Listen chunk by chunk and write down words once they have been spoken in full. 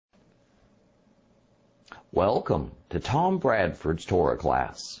Welcome to Tom Bradford's Torah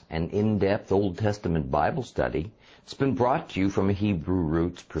class, an in-depth Old Testament Bible study. It's been brought to you from a Hebrew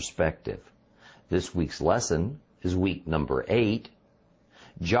roots perspective. This week's lesson is week number 8,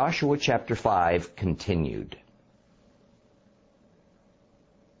 Joshua chapter 5 continued.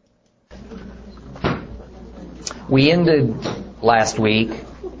 We ended last week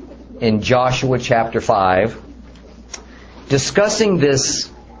in Joshua chapter 5 discussing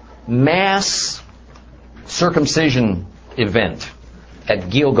this mass circumcision event at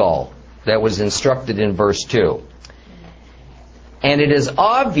Gilgal that was instructed in verse 2. And it is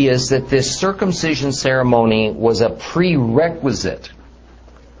obvious that this circumcision ceremony was a prerequisite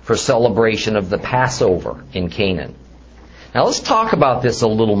for celebration of the Passover in Canaan. Now let's talk about this a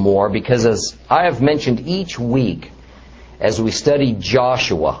little more, because as I have mentioned each week as we study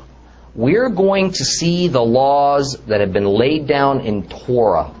Joshua, we're going to see the laws that have been laid down in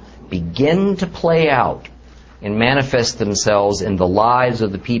Torah begin to play out and manifest themselves in the lives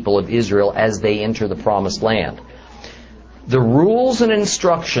of the people of Israel as they enter the Promised Land. The rules and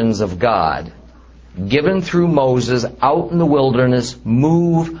instructions of God given through Moses out in the wilderness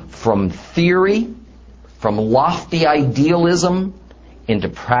move from theory, from lofty idealism, into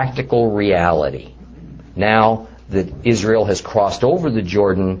practical reality. Now that Israel has crossed over the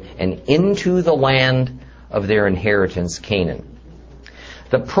Jordan and into the land of their inheritance, Canaan.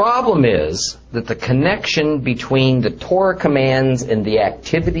 The problem is that the connection between the Torah commands and the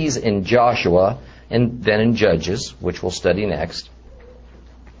activities in Joshua and then in Judges, which we'll study next,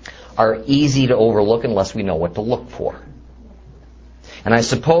 are easy to overlook unless we know what to look for. And I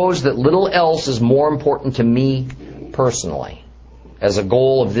suppose that little else is more important to me personally as a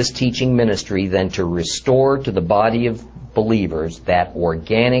goal of this teaching ministry than to restore to the body of believers that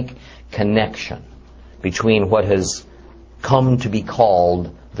organic connection between what has come to be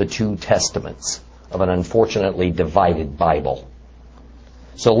called the two testaments of an unfortunately divided Bible.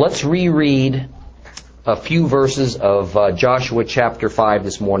 So let's reread a few verses of Joshua chapter 5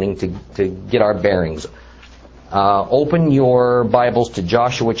 this morning to get our bearings. Open your Bibles to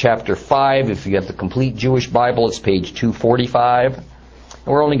Joshua chapter 5. If you have the complete Jewish Bible, it's page 245. And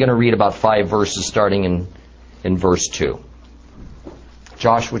we're only going to read about 5 verses starting in verse 2.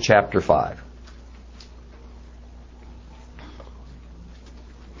 Joshua chapter 5.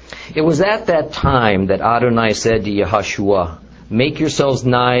 It was at that time that Adonai said to Yehoshua, "Make yourselves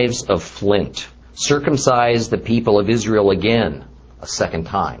knives of flint. Circumcise the people of Israel again," a second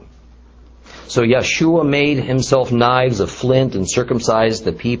time. So Yeshua made himself knives of flint and circumcised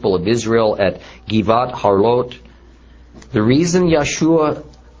the people of Israel at Givat Harlot. The reason Yeshua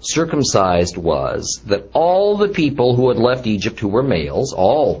circumcised was that all the people who had left Egypt who were males,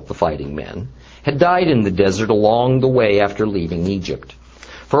 all the fighting men, had died in the desert along the way after leaving Egypt.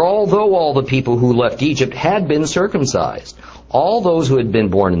 For although all the people who left Egypt had been circumcised, all those who had been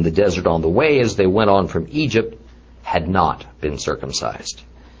born in the desert on the way as they went on from Egypt had not been circumcised.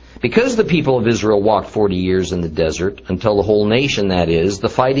 Because the people of Israel walked 40 years in the desert, until the whole nation, that is, the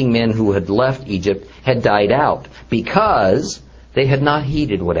fighting men who had left Egypt, had died out, because they had not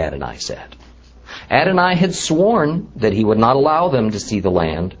heeded what Adonai said. Adonai had sworn that he would not allow them to see the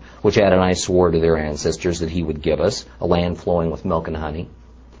land, which Adonai swore to their ancestors that he would give us, a land flowing with milk and honey.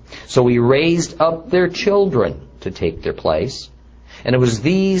 So he raised up their children to take their place, and it was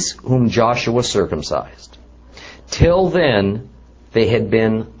these whom Joshua circumcised. Till then, they had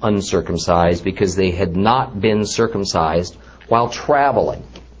been uncircumcised because they had not been circumcised while traveling.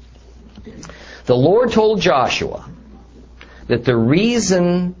 The Lord told Joshua that the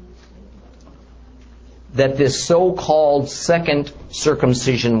reason that this so-called second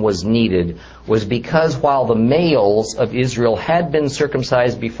circumcision was needed was because while the males of Israel had been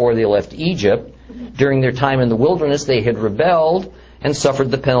circumcised before they left Egypt, during their time in the wilderness they had rebelled and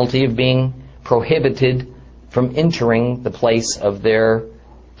suffered the penalty of being prohibited from entering the place of their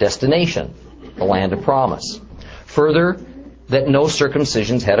destination, the land of promise. Further, that no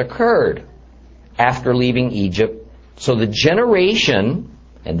circumcisions had occurred after leaving Egypt. So the generation,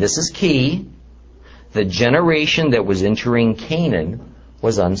 and this is key, the generation that was entering Canaan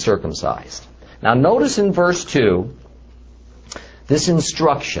was uncircumcised. Now notice in verse 2 this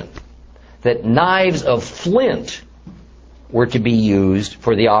instruction that knives of flint were to be used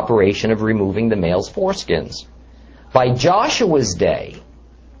for the operation of removing the male's foreskins. By Joshua's day,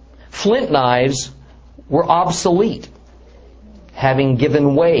 flint knives were obsolete, having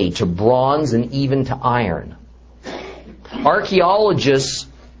given way to bronze and even to iron. Archaeologists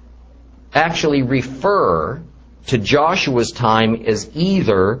actually refer to Joshua's time as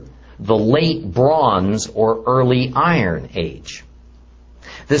either the late Bronze or early Iron Age.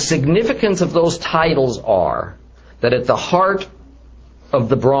 The significance of those titles are that at the heart of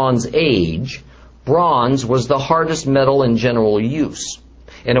the Bronze Age, bronze was the hardest metal in general use.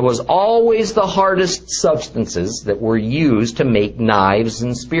 And it was always the hardest substances that were used to make knives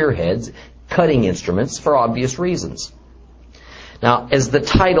and spearheads, cutting instruments, for obvious reasons. Now, as the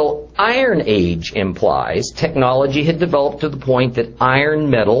title Iron Age implies, technology had developed to the point that iron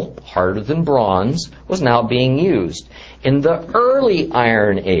metal, harder than bronze, was now being used. In the early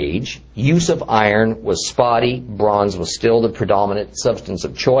Iron Age, use of iron was spotty. Bronze was still the predominant substance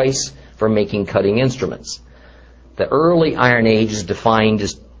of choice for making cutting instruments. The early Iron Age is defined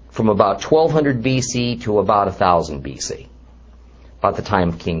as from about 1200 BC to about 1000 BC, about the time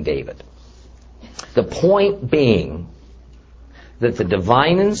of King David. The point being that the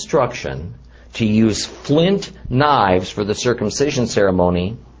divine instruction to use flint knives for the circumcision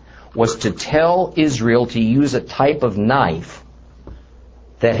ceremony was to tell Israel to use a type of knife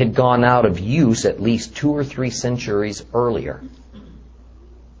that had gone out of use at least 2 or 3 centuries earlier.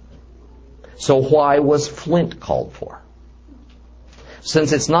 So why was flint called for?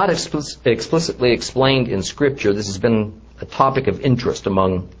 Since it's not explicitly explained in Scripture, this has been a topic of interest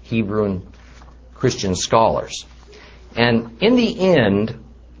among Hebrew and Christian scholars. And in the end,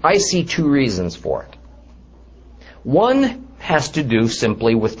 I see 2 reasons for it. One has to do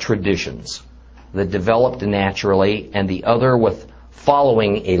simply with traditions that developed naturally, and the other with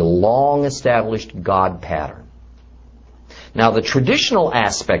following a long-established God pattern. Now, the traditional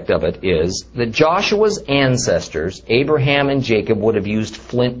aspect of it is that Joshua's ancestors, Abraham and Jacob, would have used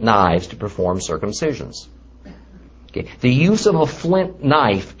flint knives to perform circumcisions. Okay. The use of a flint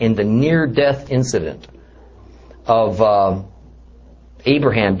knife in the near-death incident of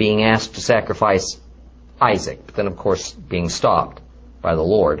Abraham being asked to sacrifice Isaac, but then of course being stopped by the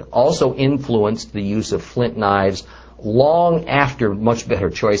Lord, also influenced the use of flint knives long after much better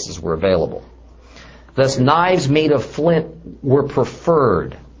choices were available. Thus, knives made of flint were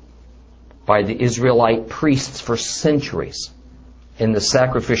preferred by the Israelite priests for centuries in the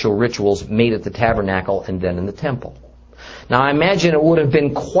sacrificial rituals made at the tabernacle and then in the temple. Now, I imagine it would have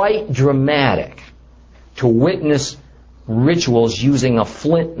been quite dramatic to witness rituals using a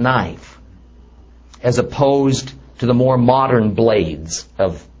flint knife as opposed to the more modern blades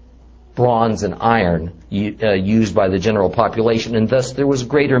of bronze and iron used by the general population, and thus there was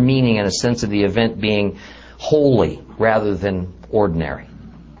greater meaning and a sense of the event being holy rather than ordinary.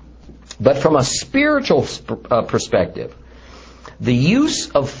 But from a spiritual perspective, the use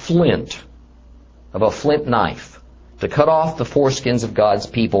of a flint knife, to cut off the foreskins of God's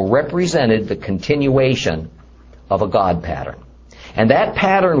people represented the continuation of a God pattern. And that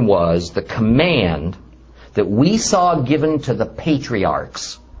pattern was the command that we saw given to the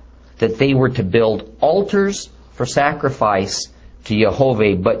patriarchs that they were to build altars for sacrifice to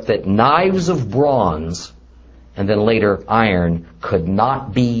Jehovah, but that knives of bronze and then later iron could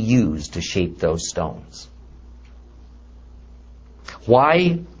not be used to shape those stones.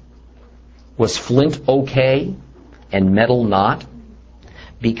 Why was flint okay and metal not?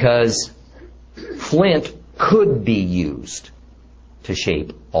 Because flint could be used to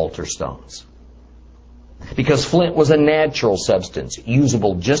shape altar stones. Because flint was a natural substance,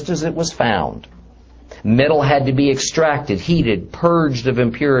 usable just as it was found. Metal had to be extracted, heated, purged of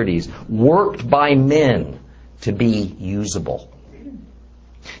impurities, worked by men to be usable.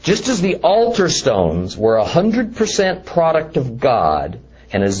 Just as the altar stones were 100% product of God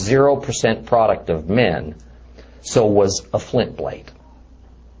and a 0% product of men, so was a flint blade.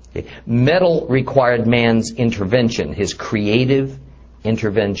 Metal required man's intervention, his creative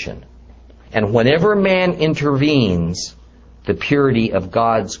intervention. And whenever man intervenes, the purity of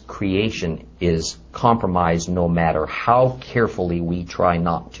God's creation is compromised no matter how carefully we try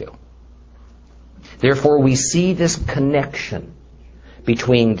not to. Therefore, we see this connection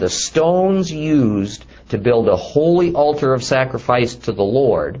between the stones used to build a holy altar of sacrifice to the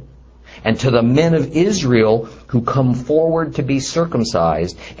Lord and to the men of Israel who come forward to be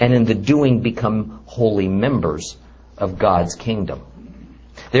circumcised and in the doing become holy members of God's kingdom.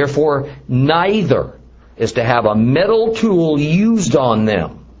 Therefore, neither is to have a metal tool used on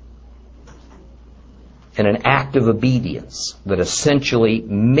them in an act of obedience that essentially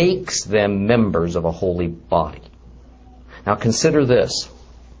makes them members of a holy body. Now consider this.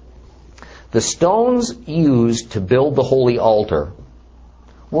 The stones used to build the holy altar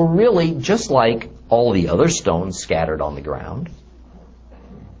were really just like all the other stones scattered on the ground.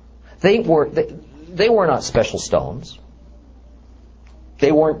 They were not special stones.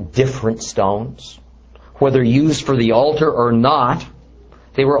 They weren't different stones. Whether used for the altar or not,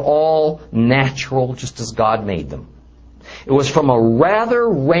 they were all natural just as God made them. It was from a rather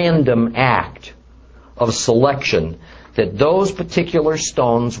random act of selection that those particular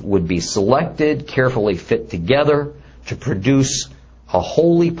stones would be selected, carefully fit together to produce a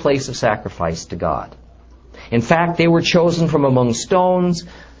holy place of sacrifice to God. In fact, they were chosen from among stones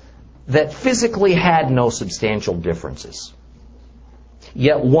that physically had no substantial differences.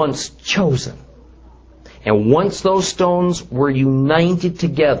 Yet once chosen, and once those stones were united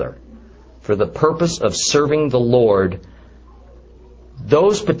together for the purpose of serving the Lord,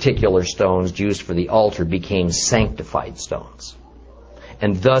 those particular stones used for the altar became sanctified stones.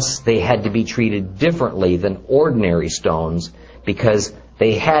 And thus they had to be treated differently than ordinary stones because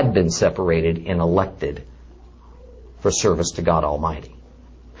they had been separated and elected for service to God Almighty.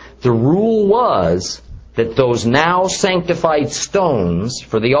 The rule was that those now sanctified stones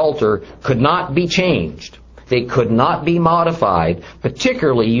for the altar could not be changed. They could not be modified,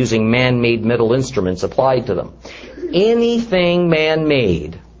 particularly using man-made metal instruments applied to them. Anything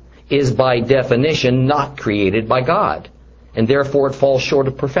man-made is by definition not created by God, and therefore it falls short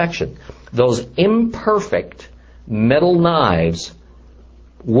of perfection. Those imperfect metal knives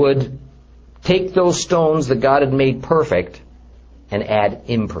would take those stones that God had made perfect and add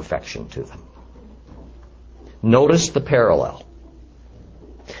imperfection to them. Notice the parallel.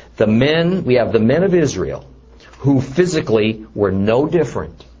 We have the men of Israel who physically were no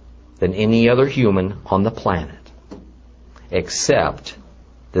different than any other human on the planet, except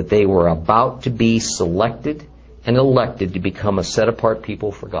that they were about to be selected and elected to become a set-apart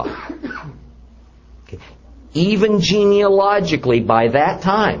people for God. Okay. Even genealogically, by that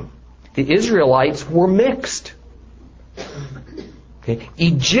time, the Israelites were mixed. Okay.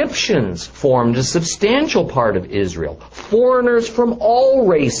 Egyptians formed a substantial part of Israel. Foreigners from all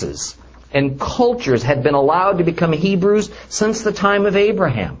races and cultures had been allowed to become Hebrews since the time of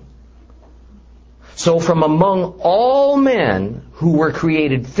Abraham. So from among all men who were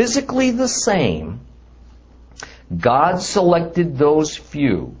created physically the same, God selected those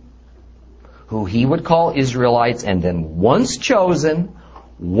few who He would call Israelites, and then once chosen,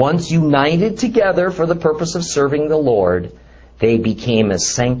 once united together for the purpose of serving the Lord, they became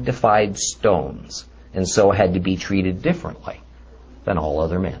as sanctified stones, and so had to be treated differently than all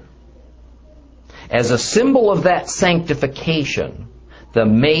other men. As a symbol of that sanctification, the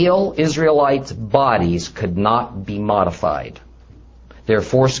male Israelites' bodies could not be modified. Their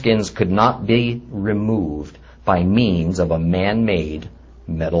foreskins could not be removed by means of a man-made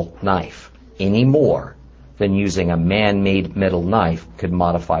metal knife, any more than using a man-made metal knife could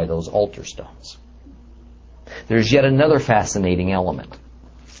modify those altar stones. There's yet another fascinating element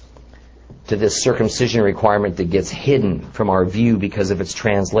to this circumcision requirement that gets hidden from our view because of its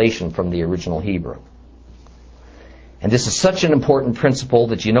translation from the original Hebrew. And this is such an important principle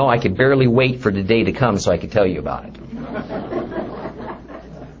that I could barely wait for the day to come so I could tell you about it.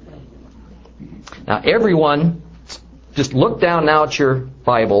 Now everyone, just look down now at your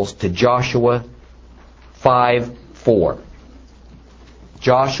Bibles to Joshua 5:4.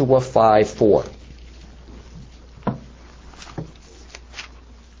 Joshua 5:4.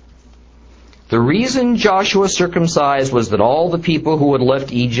 The reason Joshua circumcised was that all the people who had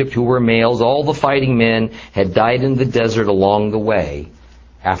left Egypt who were males, all the fighting men, had died in the desert along the way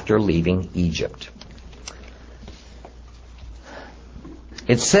after leaving Egypt.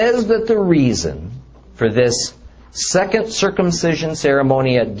 It says that the reason for this second circumcision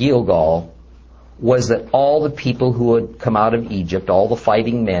ceremony at Gilgal was that all the people who had come out of Egypt, all the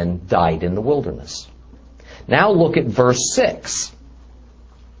fighting men, died in the wilderness. Now look at verse 6.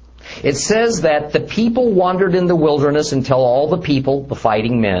 It says that the people wandered in the wilderness until all the people, the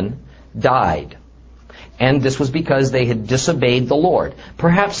fighting men, died. And this was because they had disobeyed the Lord.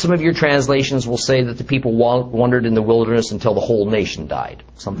 Perhaps some of your translations will say that the people wandered in the wilderness until the whole nation died.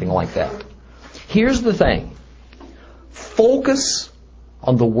 Something like that. Here's the thing. Focus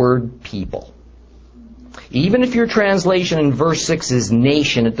on the word people. Even if your translation in verse 6 is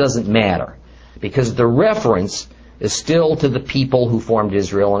nation, it doesn't matter. Because the reference is still to the people who formed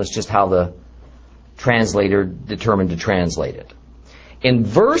Israel, and it's just how the translator determined to translate it. In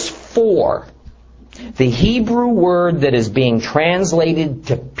verse 4, the Hebrew word that is being translated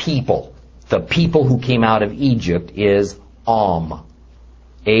to people, the people who came out of Egypt, is Am.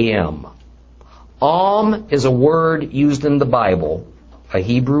 A-M. Am is a word used in the Bible, a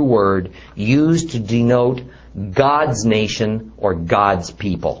Hebrew word used to denote God's nation or God's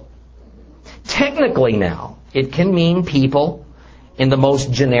people. Technically now, it can mean people in the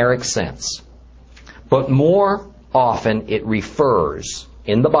most generic sense. But more often it refers,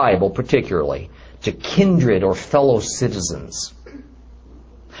 in the Bible particularly, to kindred or fellow citizens.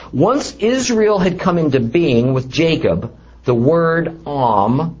 Once Israel had come into being with Jacob, the word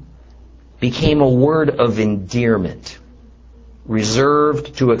became a word of endearment,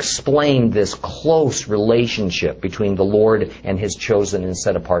 reserved to explain this close relationship between the Lord and His chosen and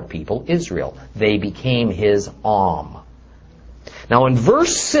set-apart people, Israel. They became His Now in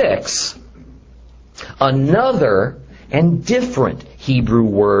verse 6, another and different Hebrew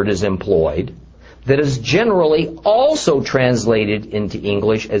word is employed that is generally also translated into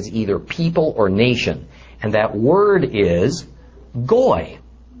English as either people or nation. And that word is goy.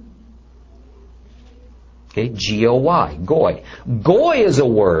 Okay, G-O-Y, goy. Goy is a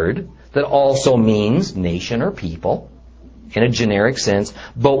word that also means nation or people in a generic sense.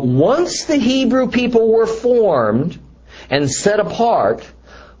 But once the Hebrew people were formed and set apart,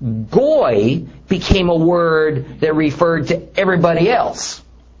 goy became a word that referred to everybody else.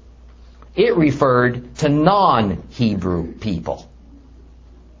 It referred to non-Hebrew people.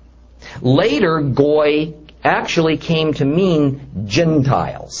 Later, goy actually came to mean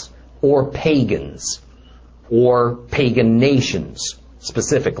Gentiles or pagans or pagan nations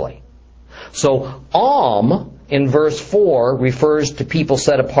specifically. So, in verse 4 refers to people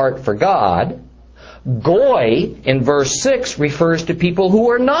set apart for God. Goy in verse 6 refers to people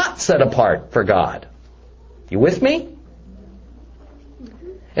who are not set apart for God. You with me?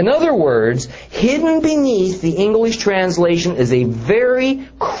 In other words, hidden beneath the English translation is a very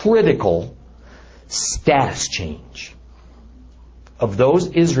critical status change of those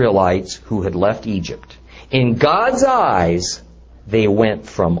Israelites who had left Egypt. In God's eyes, they went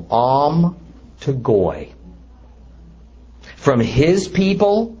from to goy. From His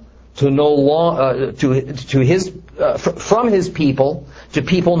people from His people to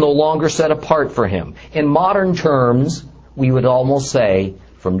people no longer set apart for Him. In modern terms, we would almost say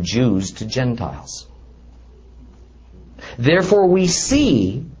from Jews to Gentiles. Therefore, we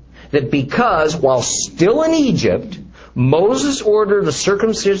see that because while still in Egypt, Moses ordered a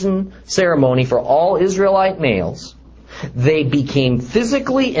circumcision ceremony for all Israelite males, they became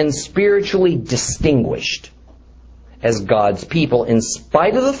physically and spiritually distinguished as God's people, in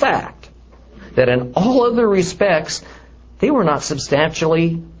spite of the fact that in all other respects, they were not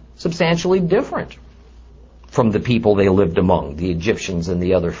substantially different from the people they lived among, the Egyptians and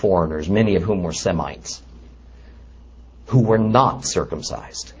the other foreigners, many of whom were Semites, who were not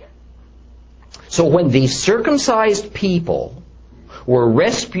circumcised. So when the circumcised people were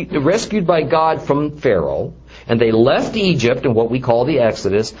rescued by God from Pharaoh, and they left Egypt in what we call the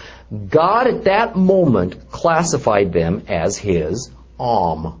Exodus, God at that moment classified them as His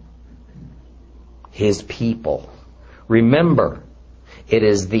His people. Remember, it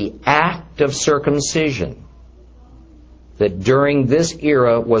is the act of circumcision that during this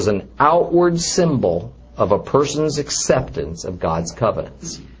era was an outward symbol of a person's acceptance of God's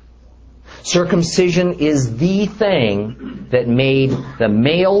covenants. Circumcision is the thing that made the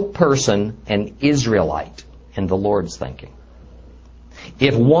male person an Israelite in the Lord's thinking.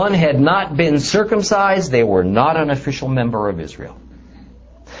 If one had not been circumcised, they were not an official member of Israel.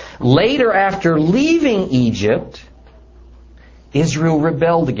 Later, after leaving Egypt, Israel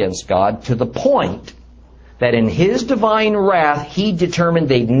rebelled against God to the point that in His divine wrath, He determined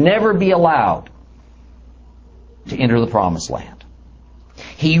they'd never be allowed to enter the Promised Land.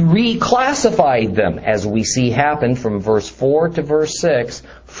 He reclassified them, as we see happen from verse 4 to verse 6,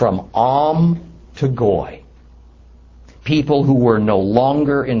 from to goy. People who were no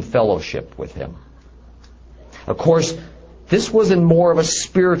longer in fellowship with Him. Of course, this was in more of a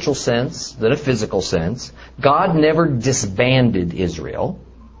spiritual sense than a physical sense. God never disbanded Israel.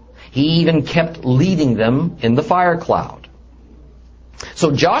 He even kept leading them in the fire cloud.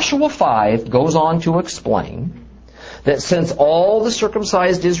 So Joshua 5 goes on to explain that since all the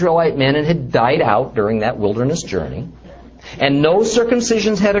circumcised Israelite men had died out during that wilderness journey, and no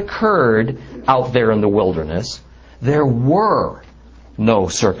circumcisions had occurred out there in the wilderness, there were no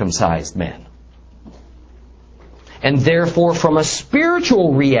circumcised men. And therefore, from a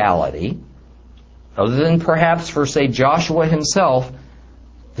spiritual reality, other than perhaps for, say, Joshua himself,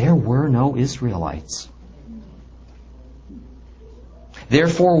 there were no Israelites.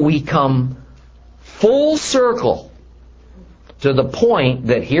 Therefore, we come full circle to the point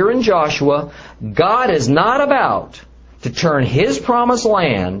that here in Joshua, God is not about to turn His promised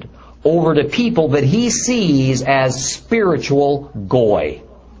land over to people that He sees as spiritual goy.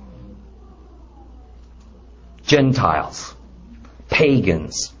 Gentiles,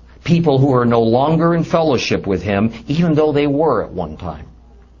 pagans, people who are no longer in fellowship with Him, even though they were at one time.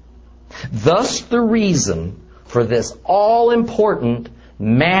 Thus the reason for this all-important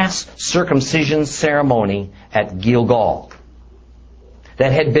mass circumcision ceremony at Gilgal.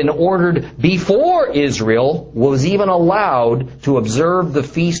 that had been ordered before Israel was even allowed to observe the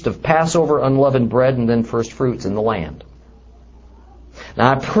feast of Passover, unleavened bread, and then first fruits in the land.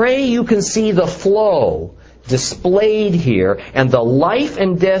 Now I pray you can see the flow displayed here and the life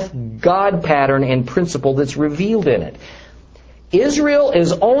and death God pattern and principle that's revealed in it. Israel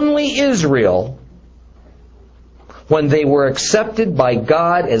is only Israel when they were accepted by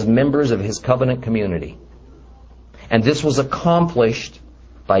God as members of His covenant community. And this was accomplished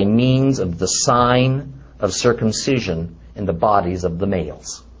by means of the sign of circumcision in the bodies of the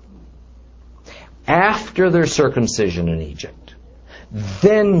males. After their circumcision in Egypt,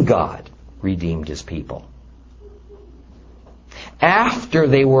 then God redeemed His people. After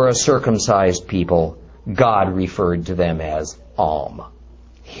they were a circumcised people, God referred to them as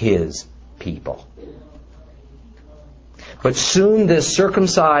His people. But soon this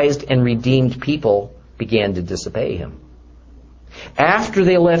circumcised and redeemed people began to disobey Him. After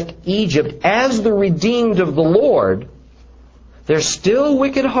they left Egypt as the redeemed of the Lord, their still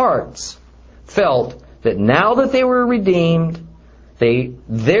wicked hearts felt that now that they were redeemed,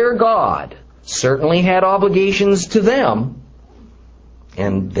 their God certainly had obligations to them,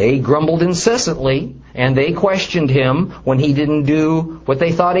 and they grumbled incessantly, and they questioned Him when He didn't do what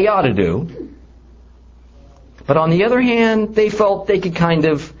they thought He ought to do. But on the other hand, they felt they could kind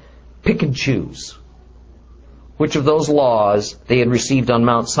of pick and choose which of those laws they had received on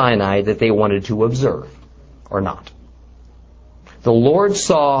Mount Sinai that they wanted to observe or not. The Lord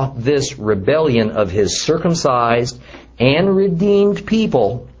saw this rebellion of His circumcised and redeemed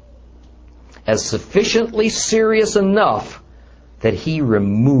people as sufficiently serious enough that He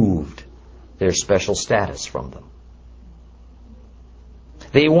removed their special status from them.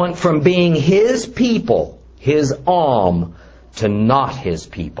 They went from being His people, His to not His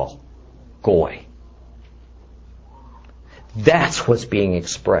people, Goy. That's what's being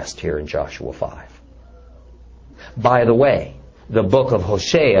expressed here in Joshua 5. By the way, the book of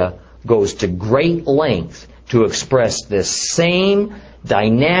Hosea goes to great length to express this same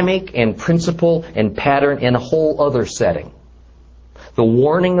dynamic and principle and pattern in a whole other setting. The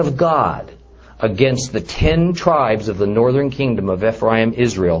warning of God against the 10 tribes of the northern kingdom of Ephraim,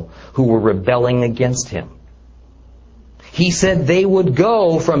 Israel, who were rebelling against Him. He said they would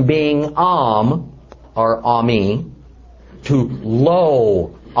go from being or Ami, to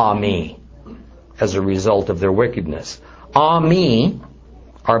Lo Ami as a result of their wickedness. Ami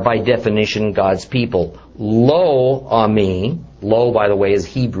are by definition God's people. Lo Ami, Lo by the way is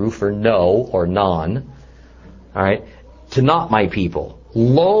Hebrew for no or non. All right, to not my people.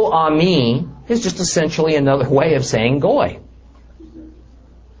 Lo Ami is just essentially another way of saying Goy.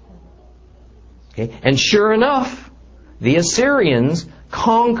 Okay, and sure enough, the Assyrians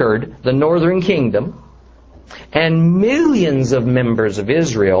conquered the northern kingdom, and millions of members of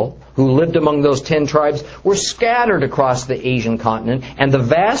Israel who lived among those 10 tribes were scattered across the Asian continent, and the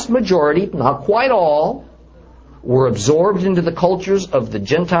vast majority, not quite all, were absorbed into the cultures of the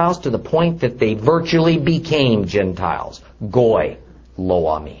Gentiles to the point that they virtually became Gentiles. Goy, Lo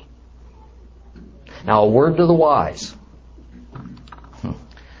Ami. Now a word to the wise.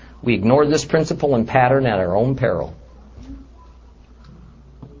 We ignore this principle and pattern at our own peril.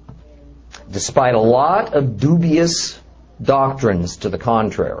 Despite a lot of dubious doctrines to the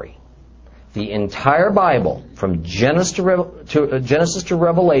contrary, the entire Bible, from Genesis to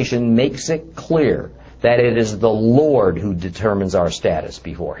Revelation, makes it clear that it is the Lord who determines our status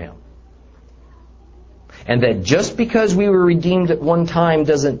before Him. And that just because we were redeemed at one time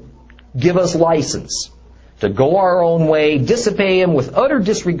doesn't give us license to go our own way, disobey Him with utter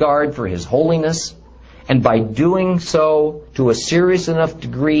disregard for His holiness, and by doing so, to a serious enough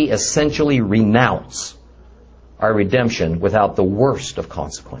degree, essentially renounce our redemption without the worst of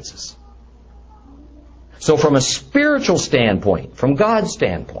consequences. So from a spiritual standpoint, from God's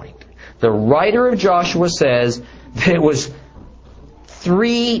standpoint, the writer of Joshua says that it was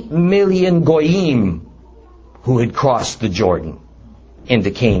 3 million Goyim who had crossed the Jordan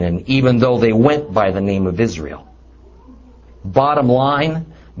into Canaan, even though they went by the name of Israel. Bottom line,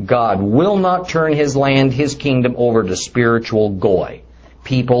 God will not turn His land, His kingdom, over to spiritual Goy,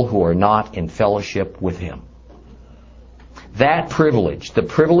 people who are not in fellowship with Him. That privilege, the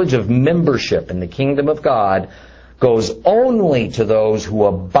privilege of membership in the kingdom of God, goes only to those who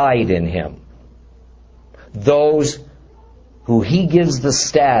abide in Him. Those who He gives the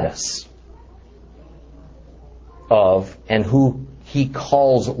status of and who He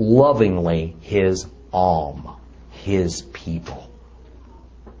calls lovingly His His people.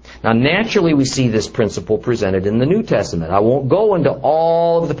 Now, naturally, we see this principle presented in the New Testament. I won't go into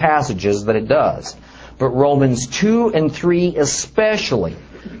all of the passages that it does, But Romans 2 and 3 especially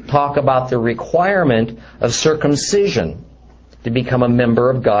talk about the requirement of circumcision to become a member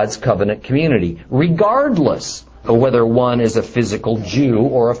of God's covenant community, regardless of whether one is a physical Jew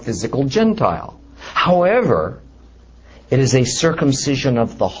or a physical Gentile. However, it is a circumcision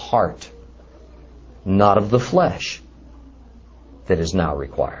of the heart, not of the flesh, that is now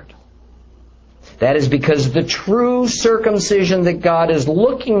required. That is because the true circumcision that God is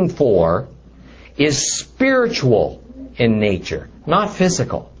looking for is spiritual in nature, not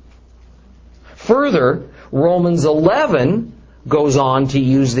physical. Further, Romans 11 goes on to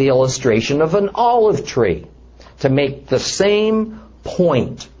use the illustration of an olive tree to make the same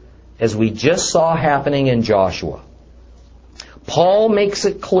point as we just saw happening in Joshua. Paul makes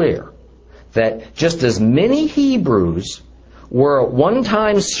it clear that just as many Hebrews were at one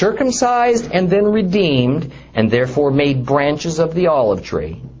time circumcised and then redeemed, and therefore made branches of the olive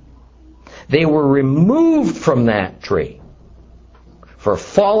tree, they were removed from that tree for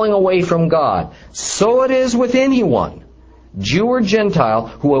falling away from God. So it is with anyone, Jew or Gentile,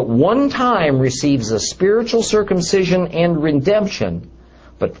 who at one time receives a spiritual circumcision and redemption,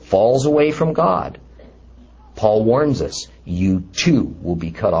 but falls away from God. Paul warns us, you too will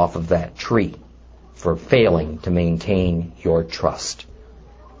be cut off of that tree for failing to maintain your trust.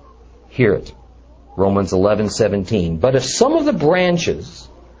 Hear it. Romans 11:17. But if some of the branches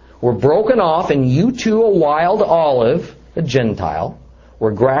were broken off, and you too, a wild olive, a Gentile,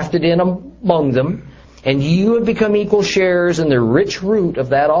 were grafted in among them, and you have become equal sharers in the rich root of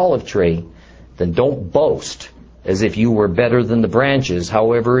that olive tree, then don't boast as if you were better than the branches.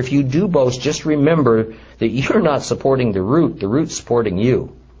 However, if you do boast, just remember that you're not supporting the root's supporting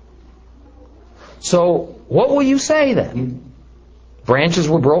you. So, what will you say then? Branches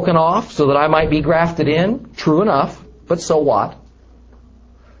were broken off so that I might be grafted in? True enough, but so what?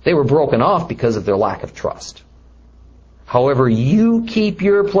 They were broken off because of their lack of trust. However, you keep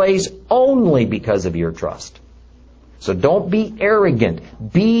your place only because of your trust. So don't be arrogant.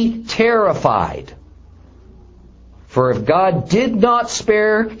 Be terrified. For if God did not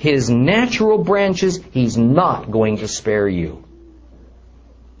spare His natural branches, He's not going to spare you.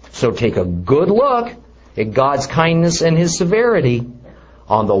 So take a good look at God's kindness and His severity.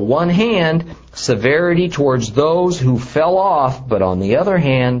 On the one hand, severity towards those who fell off, but on the other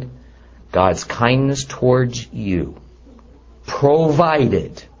hand, God's kindness towards you,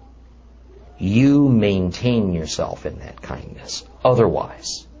 provided you maintain yourself in that kindness.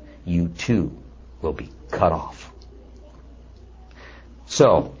 Otherwise, you too will be cut off.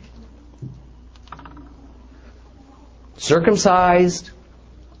 So, circumcised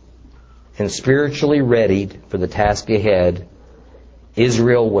and spiritually readied for the task ahead,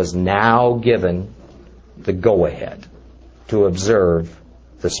 Israel was now given the go-ahead to observe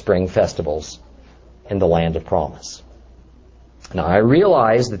the spring festivals in the land of promise. Now, I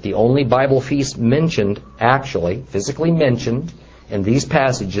realize that the only Bible feast mentioned, actually, physically mentioned, in these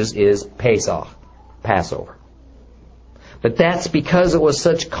passages is Pesach, Passover. But that's because it was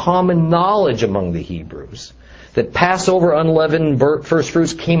such common knowledge among the Hebrews that Passover, unleavened first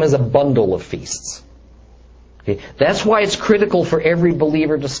fruits came as a bundle of feasts. Okay? That's why it's critical for every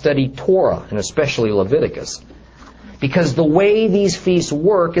believer to study Torah, and especially Leviticus. Because the way these feasts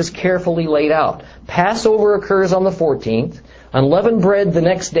work is carefully laid out. Passover occurs on the 14th, unleavened bread the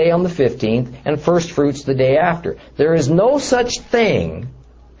next day on the 15th, and first fruits the day after. There is no such thing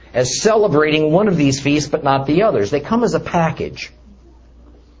as celebrating one of these feasts but not the others. They come as a package.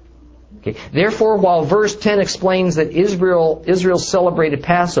 Okay. Therefore, while verse 10 explains that Israel celebrated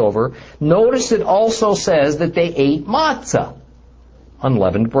Passover, notice it also says that they ate matzah,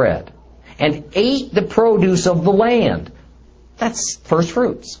 unleavened bread, and ate the produce of the land. That's first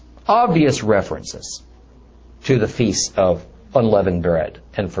fruits. Obvious references to the feast of unleavened bread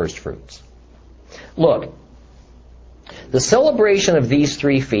and first fruits. Look, the celebration of these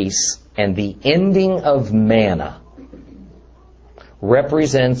three feasts and the ending of manna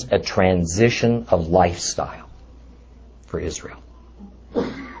represents a transition of lifestyle for Israel.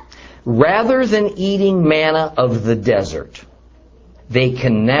 Rather than eating manna of the desert, they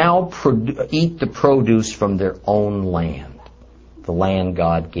can now eat the produce from their own land, the land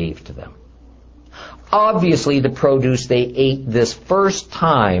God gave to them. Obviously, the produce they ate this first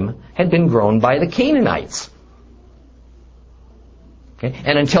time had been grown by the Canaanites. Okay?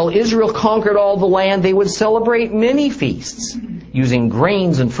 And until Israel conquered all the land, they would celebrate many feasts using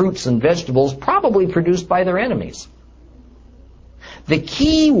grains and fruits and vegetables probably produced by their enemies. The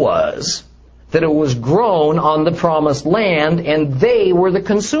key was that it was grown on the promised land and they were the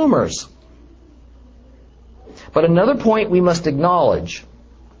consumers. But another point we must acknowledge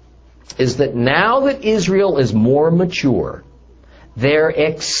is that now that Israel is more mature, they're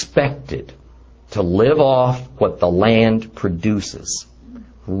expected to live off what the land produces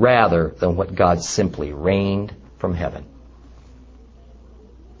rather than what God simply rained from heaven.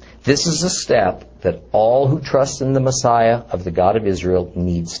 This is a step that all who trust in the Messiah of the God of Israel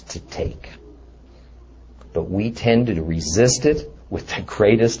needs to take. But we tend to resist it with the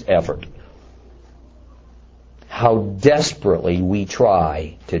greatest effort. How desperately we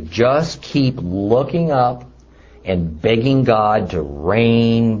try to just keep looking up and begging God to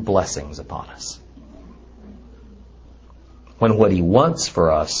rain blessings upon us, when what He wants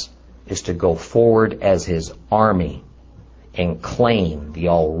for us is to go forward as His army and claim the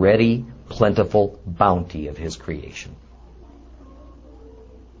already plentiful bounty of His creation.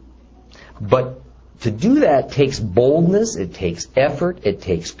 But to do that takes boldness, it takes effort, it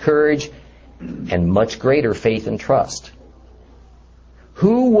takes courage, and much greater faith and trust.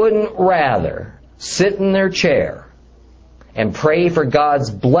 Who wouldn't rather sit in their chair and pray for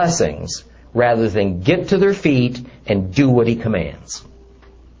God's blessings rather than get to their feet and do what He commands?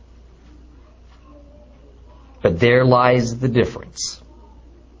 But there lies the difference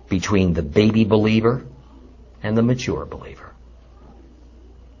between the baby believer and the mature believer.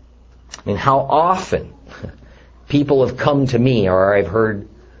 I mean, how often people have come to me, or I've heard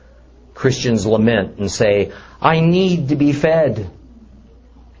Christians lament and say, I need to be fed.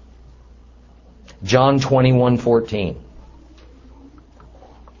 John 21:14.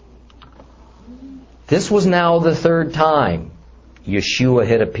 This was now the third time Yeshua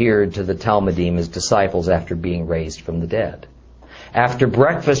had appeared to the Talmudim, His disciples, after being raised from the dead. After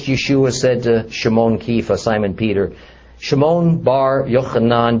breakfast, Yeshua said to Shimon Kepha, Simon Peter, Shimon bar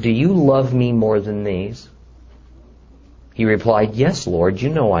Yochanan, do you love me more than these? He replied, yes, Lord, you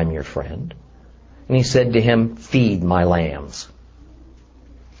know I'm your friend. And He said to him, feed my lambs.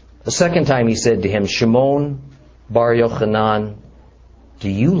 The second time He said to him, Shimon bar Yochanan, do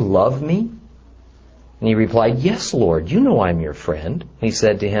you love me? And he replied, yes, Lord, you know I'm your friend. And He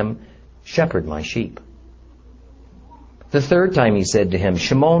said to him, shepherd my sheep. The third time He said to him,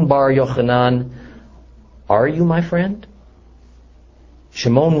 Shimon bar Yochanan, are you my friend?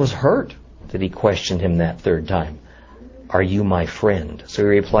 Shimon was hurt that He questioned him that third time. Are you my friend? So he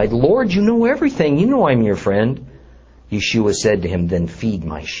replied, Lord, you know everything. You know I'm your friend. Yeshua said to him, then feed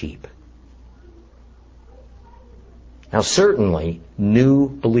my sheep. Now certainly, new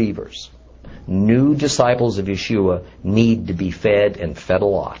believers, new disciples of Yeshua need to be fed and fed a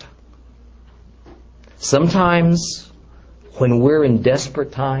lot. Sometimes, when we're in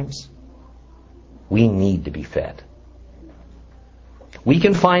desperate times, we need to be fed. We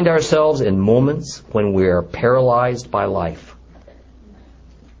can find ourselves in moments when we are paralyzed by life,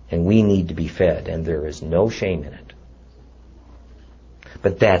 and we need to be fed, and there is no shame in it.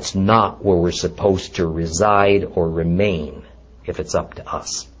 But that's not where we're supposed to reside or remain if it's up to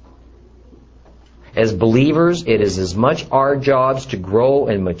us. As believers, it is as much our jobs to grow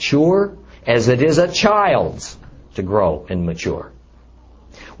and mature as it is a child's to grow and mature.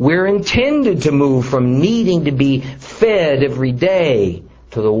 We're intended to move from needing to be fed every day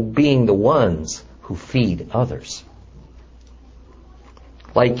to being the ones who feed others.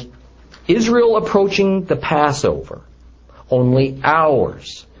 Like Israel approaching the Passover only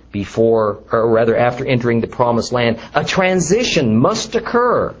hours before, or rather after entering the Promised Land, a transition must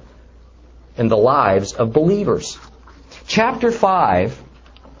occur in the lives of believers. Chapter 5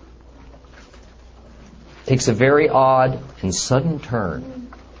 takes a very odd and sudden turn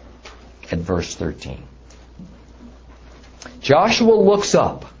at verse 13. Joshua looks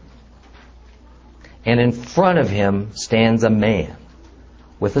up, and in front of him stands a man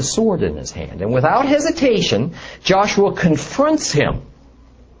with a sword in his hand. And without hesitation, Joshua confronts him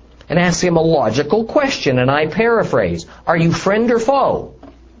and asks him a logical question, and I paraphrase, are you friend or foe?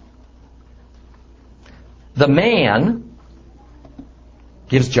 The man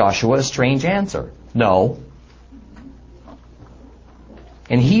gives Joshua a strange answer. No.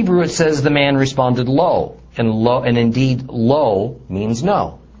 In Hebrew it says the man responded lo, and indeed lo means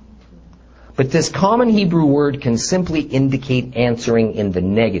no. But this common Hebrew word can simply indicate answering in the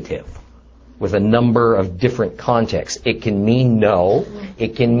negative with a number of different contexts. It can mean no,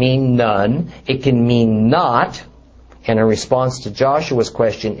 it can mean none, it can mean not, and in response to Joshua's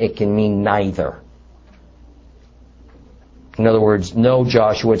question, it can mean neither. In other words, no,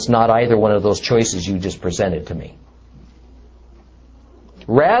 Joshua, it's not either one of those choices you just presented to me.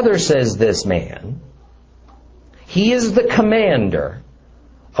 Rather, says this man, he is the commander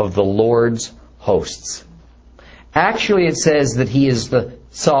of the Lord's hosts. Actually, it says that he is the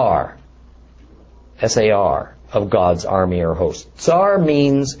Tsar, S-A-R, of God's army or host. Tsar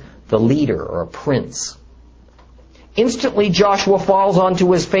means the leader or a prince. Instantly Joshua falls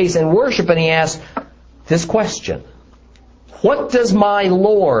onto his face in worship and he asks this question: what does my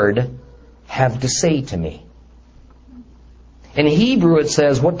Lord have to say to me? In Hebrew it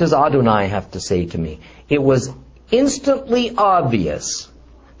says, what does Adonai have to say to me? It was instantly obvious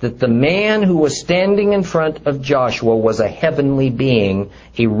that the man who was standing in front of Joshua was a heavenly being,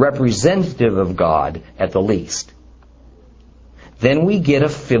 a representative of God at the least. Then we get a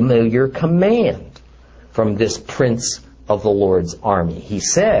familiar command from this prince of the Lord's army. He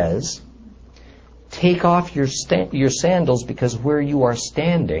says, take off your sandals, because where you are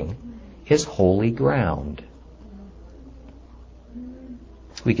standing is holy ground.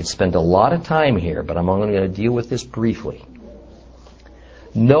 We could spend a lot of time here, but I'm only going to deal with this briefly.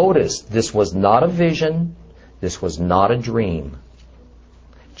 Notice, this was not a vision. This was not a dream.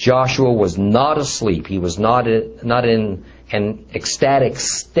 Joshua was not asleep. He was not in an ecstatic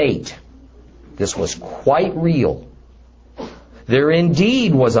state. This was quite real. There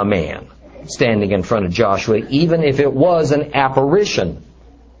indeed was a man standing in front of Joshua, even if it was an apparition.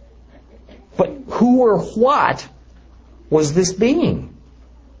 But who or what was this being?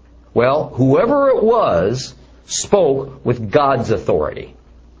 Well, whoever it was spoke with God's authority.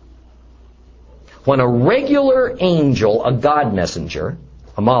 When a regular angel, a God messenger,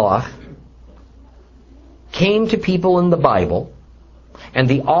 a malach, came to people in the Bible, and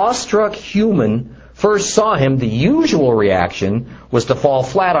the awestruck human first saw him, the usual reaction was to fall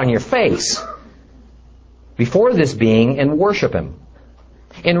flat on your face before this being and worship him.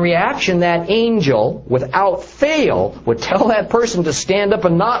 In reaction, that angel, without fail, would tell that person to stand up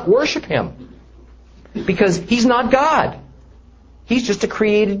and not worship him, because he's not God. He's just a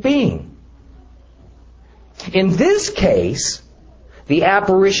created being. In this case, the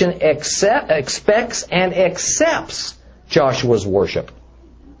apparition expects and accepts Joshua's worship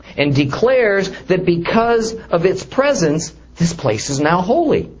and declares that because of its presence, this place is now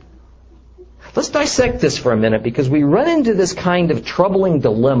holy. Let's dissect this for a minute, because we run into this kind of troubling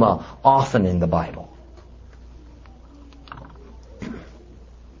dilemma often in the Bible.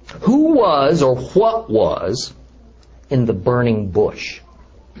 Who was or what was in the burning bush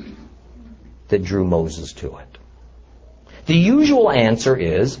that drew Moses to it? The usual answer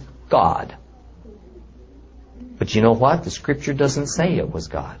is God. But you know what? The Scripture doesn't say it was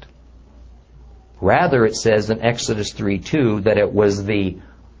God. Rather, it says in Exodus 3:2 that it was the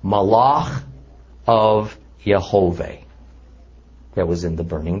malach of Yehovah that was in the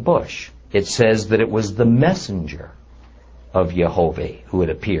burning bush. It says that it was the messenger of Yehovah who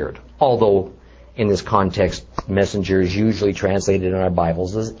had appeared. Although, in this context, messenger is usually translated in our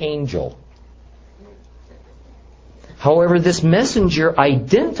Bibles as angel. However, this messenger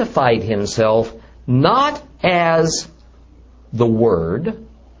identified himself not as the Word,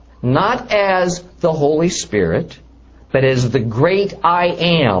 not as the Holy Spirit, but as the great I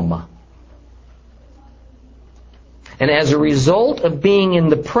Am. And as a result of being in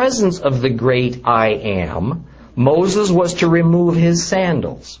the presence of the great I Am, Moses was to remove his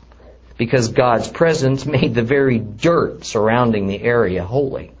sandals, because God's presence made the very dirt surrounding the area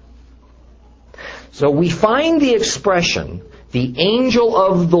holy. So we find the expression, the angel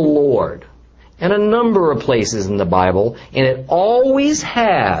of the Lord, in a number of places in the Bible, and it always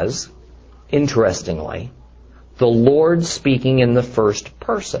has, interestingly, the Lord speaking in the first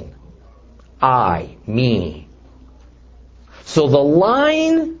person. I, me. So the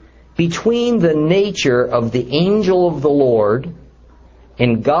line between the nature of the angel of the Lord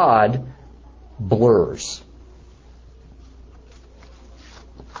and God blurs.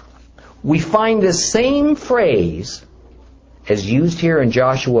 We find the same phrase as used here in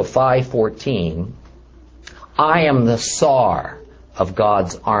Joshua 5:14, I am the Sar of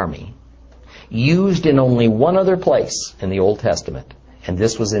God's army, used in only one other place in the Old Testament, and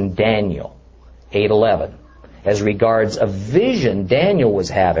this was in Daniel 8:11, as regards a vision Daniel was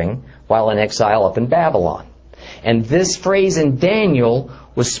having while in exile up in Babylon. And this phrase in Daniel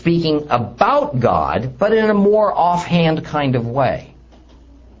was speaking about God, but in a more offhand kind of way.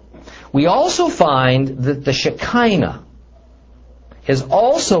 We also find that the Shekinah is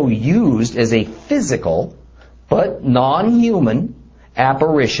also used as a physical but non-human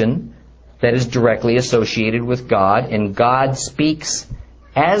apparition that is directly associated with God, and God speaks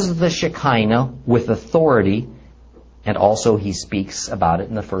as the Shekinah with authority, and also he speaks about it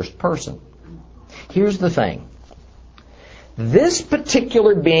in the first person. Here's the thing. This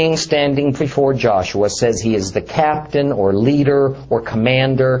particular being standing before Joshua says he is the captain or leader or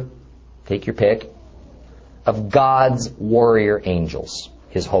commander, take your pick, of God's warrior angels,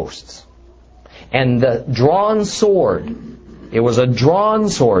 his hosts. And the drawn sword It was a drawn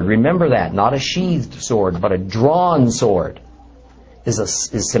sword. Remember that. Not a sheathed sword, but a drawn sword is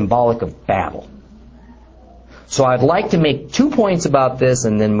symbolic of battle. So I'd like to make 2 points about this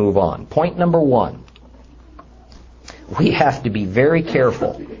and then move on. Point number 1. We have to be very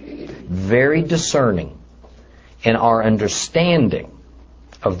careful, very discerning in our understanding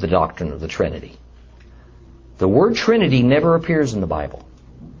of the doctrine of the Trinity. The word Trinity never appears in the Bible.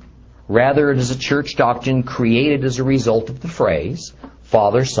 Rather, it is a church doctrine created as a result of the phrase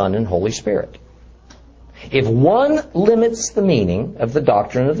Father, Son, and Holy Spirit. If one limits the meaning of the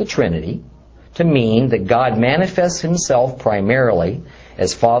doctrine of the Trinity to mean that God manifests himself primarily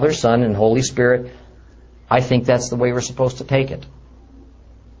as Father, Son, and Holy Spirit, I think that's the way we're supposed to take it.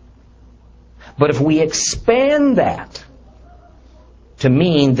 But if we expand that to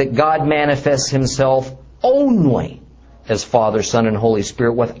mean that God manifests himself only as Father, Son, and Holy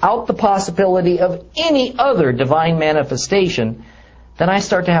Spirit without the possibility of any other divine manifestation, then I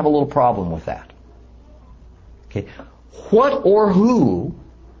start to have a little problem with that. Okay. What or who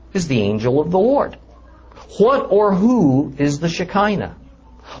is the angel of the Lord? What or who is the Shekinah?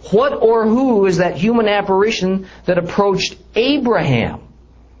 What or who is that human apparition that approached Abraham,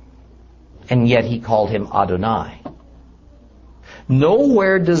 and yet he called him Adonai?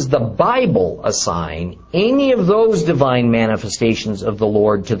 Nowhere does the Bible assign any of those divine manifestations of the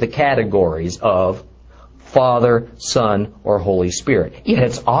Lord to the categories of Father, Son, or Holy Spirit. Yet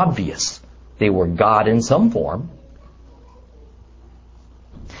it's obvious they were God in some form.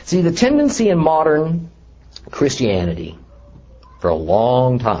 See, the tendency in modern Christianity for a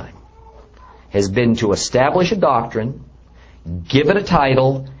long time has been to establish a doctrine, give it a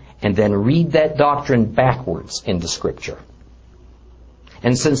title, and then read that doctrine backwards into Scripture.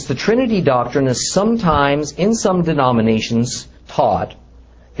 And since the Trinity doctrine is sometimes, in some denominations, taught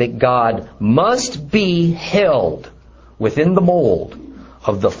that God must be held within the mold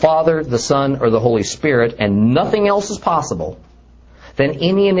of the Father, the Son, or the Holy Spirit, and nothing else is possible, then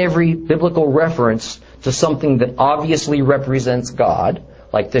any and every biblical reference to something that obviously represents God,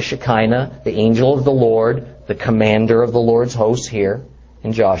 like the Shekinah, the angel of the Lord, the commander of the Lord's hosts here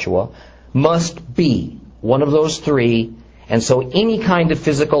in Joshua, must be one of those three. And so any kind of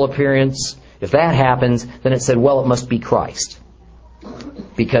physical appearance, if that happens, then it said, well, it must be Christ,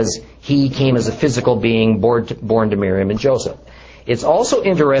 because he came as a physical being born to Miriam and Joseph. It's also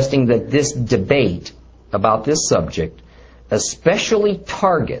interesting that this debate about this subject especially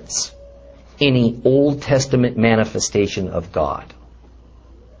targets any Old Testament manifestation of God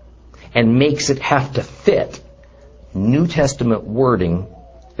and makes it have to fit New Testament wording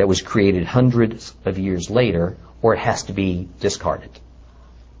that was created hundreds of years later, or it has to be discarded.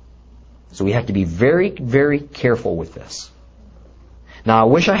 So we have to be very, very careful with this. Now, I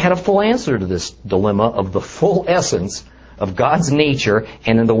wish I had a full answer to this dilemma of the full essence of God's nature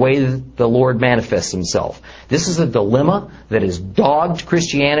and in the way that the Lord manifests himself. This is a dilemma that has dogged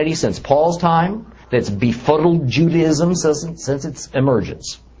Christianity since Paul's time, that's befuddled Judaism since its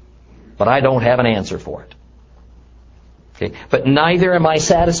emergence. But I don't have an answer for it. Okay. But neither am I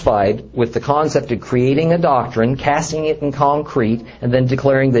satisfied with the concept of creating a doctrine, casting it in concrete, and then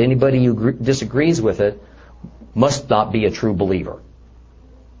declaring that anybody who disagrees with it must not be a true believer.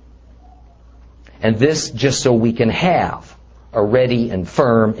 And this just so we can have a ready and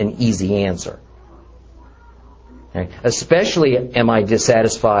firm and easy answer. Okay. Especially am I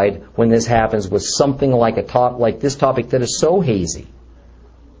dissatisfied when this happens with something like this topic that is so hazy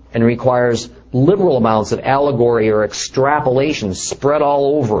and requires liberal amounts of allegory or extrapolation spread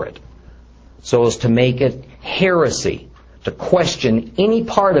all over it, so as to make it heresy to question any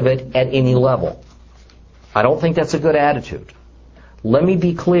part of it at any level. I don't think that's a good attitude. Let me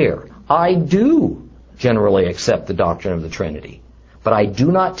be clear. I do generally accept the doctrine of the Trinity, but I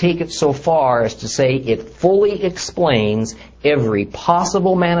do not take it so far as to say it fully explains every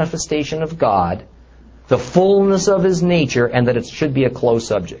possible manifestation of God, the fullness of his nature, and that it should be a closed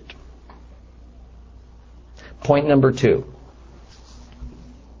subject. Point number 2.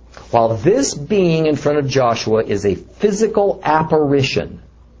 While this being in front of Joshua is a physical apparition,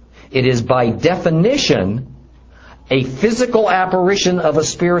 it is by definition a physical apparition of a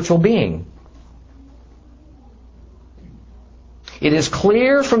spiritual being. It is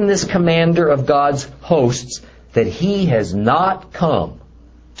clear from this commander of God's hosts that he has not come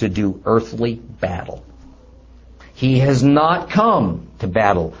to do earthly battle. He has not come to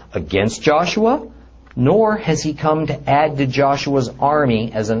battle against Joshua, nor has he come to add to Joshua's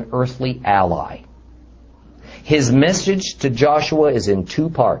army as an earthly ally. His message to Joshua is in 2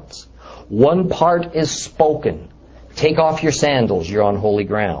 parts. One part is spoken. Take off your sandals, you're on holy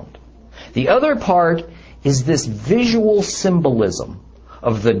ground. The other part is this visual symbolism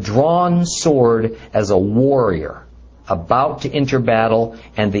of the drawn sword as a warrior about to enter battle,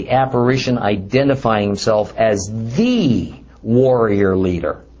 and the apparition identifying himself as the warrior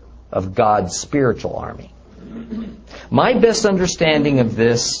leader of God's spiritual army. My best understanding of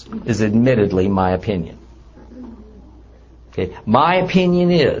this is admittedly my opinion. Okay. My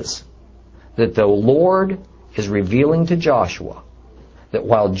opinion is that the Lord is revealing to Joshua that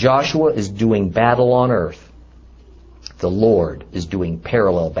while Joshua is doing battle on earth, the Lord is doing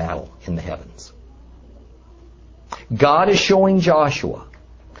parallel battle in the heavens. God is showing Joshua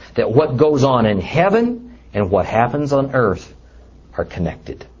that what goes on in heaven and what happens on earth are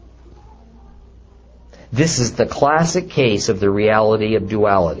connected. This is the classic case of the reality of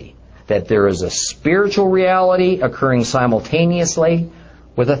duality, that there is a spiritual reality occurring simultaneously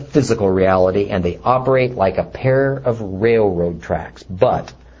with a physical reality, and they operate like a pair of railroad tracks,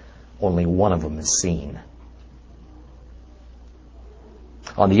 but only one of them is seen.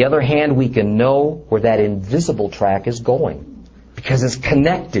 On the other hand, we can know where that invisible track is going because it's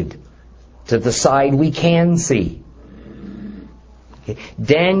connected to the side we can see. Okay.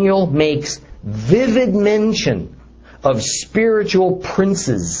 Daniel makes vivid mention of spiritual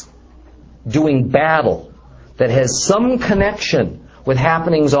princes doing battle that has some connection with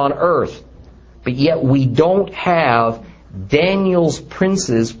happenings on earth, but yet we don't have Daniel's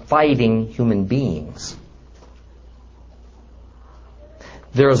princes fighting human beings.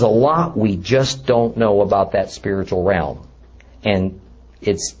 There's a lot we just don't know about that spiritual realm, and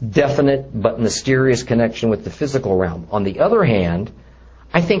its definite but mysterious connection with the physical realm. On the other hand,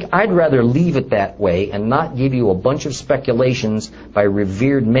 I think I'd rather leave it that way and not give you a bunch of speculations by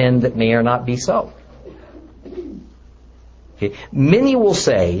revered men that may or not be so. Okay. Many will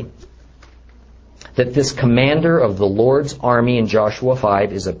say that this commander of the Lord's army in Joshua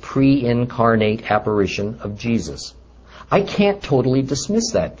 5 is a pre-incarnate apparition of Jesus. I can't totally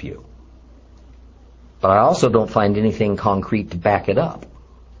dismiss that view, but I also don't find anything concrete to back it up.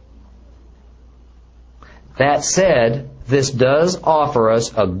 That said, this does offer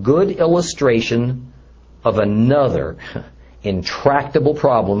us a good illustration of another intractable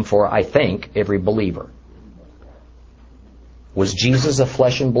problem for, I think, every believer. Was Jesus a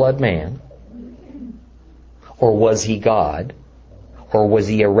flesh and blood man? Or was he God? Or was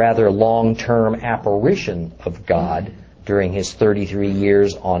he a rather long-term apparition of God during his 33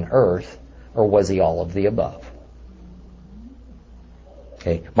 years on earth? Or was he all of the above?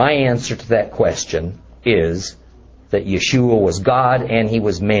 Okay. My answer to that question is that Yeshua was God and he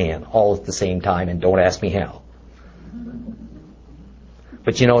was man all at the same time, and don't ask me how.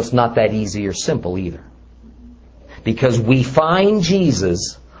 But you know, it's not that easy or simple either. Because we find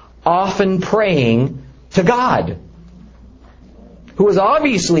Jesus often praying to God, who is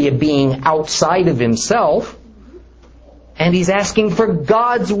obviously a being outside of himself, and he's asking for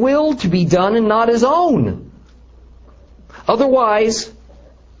God's will to be done and not his own. Otherwise,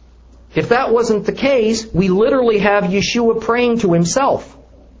 if that wasn't the case, we literally have Yeshua praying to himself.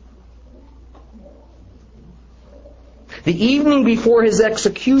 The evening before his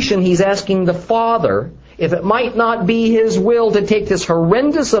execution, he's asking the Father if it might not be his will to take this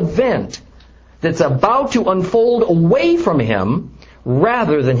horrendous event that's about to unfold away from him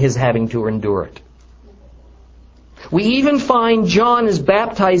rather than his having to endure it. We even find John is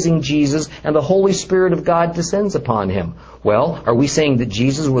baptizing Jesus and the Holy Spirit of God descends upon him. Well, are we saying that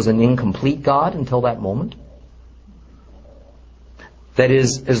Jesus was an incomplete God until that moment? That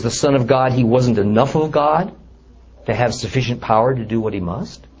is, as the Son of God, he wasn't enough of God to have sufficient power to do what he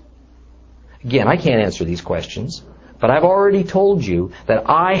must? Again, I can't answer these questions, but I've already told you that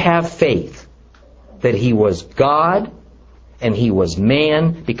I have faith that he was God and he was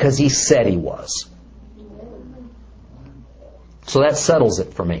man because he said he was. So that settles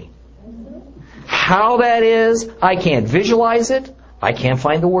it for me. How that is, I can't visualize it. I can't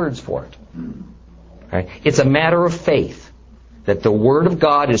find the words for it. Right? It's a matter of faith that the Word of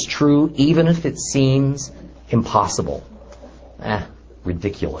God is true even if it seems impossible.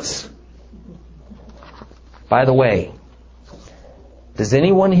 Ridiculous. By the way, does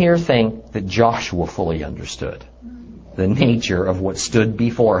anyone here think that Joshua fully understood the nature of what stood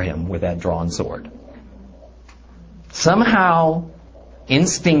before him with that drawn sword? Somehow,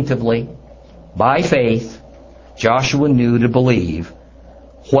 instinctively, by faith, Joshua knew to believe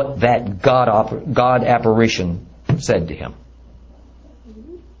what that God apparition said to him.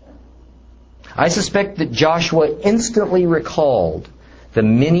 I suspect that Joshua instantly recalled the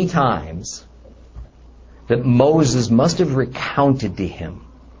many times that Moses must have recounted to him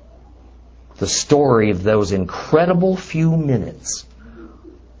the story of those incredible few minutes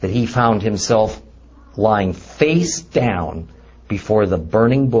that he found himself lying face down before the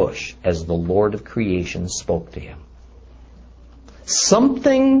burning bush as the Lord of creation spoke to him.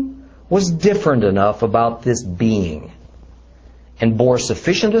 Something was different enough about this being and bore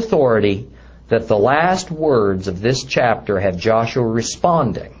sufficient authority that the last words of this chapter have Joshua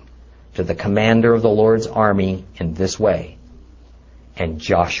responding to the commander of the Lord's army in this way. And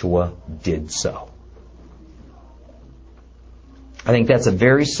Joshua did so. I think that's a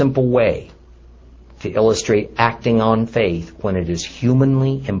very simple way to illustrate acting on faith when it is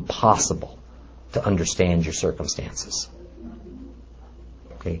humanly impossible to understand your circumstances.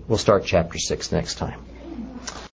 Okay, we'll start chapter 6 next time.